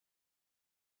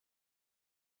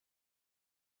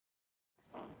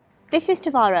This is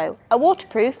Tivaro, a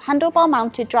waterproof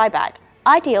handlebar-mounted dry bag,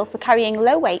 ideal for carrying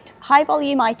low-weight,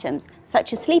 high-volume items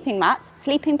such as sleeping mats,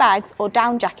 sleeping bags or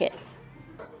down jackets.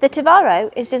 The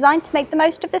Tivaro is designed to make the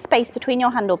most of the space between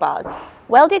your handlebars.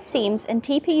 Welded seams and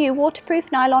TPU waterproof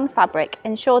nylon fabric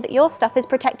ensure that your stuff is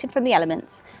protected from the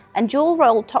elements, and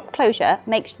dual-roll top closure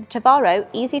makes the Tivaro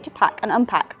easy to pack and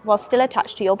unpack while still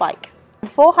attached to your bike.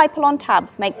 4 Hyperlon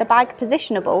tabs make the bag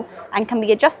positionable and can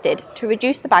be adjusted to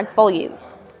reduce the bag's volume.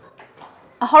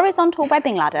 A horizontal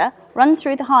webbing ladder runs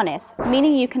through the harness,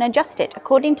 meaning you can adjust it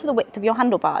according to the width of your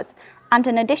handlebars, and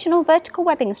an additional vertical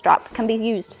webbing strap can be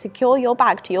used to secure your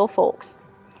bag to your forks.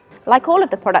 Like all of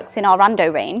the products in our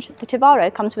Rando range, the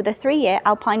Tivaro comes with a 3-year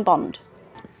Alpine bond.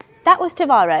 That was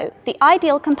Tivaro, the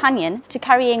ideal companion to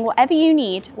carrying whatever you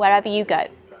need wherever you go.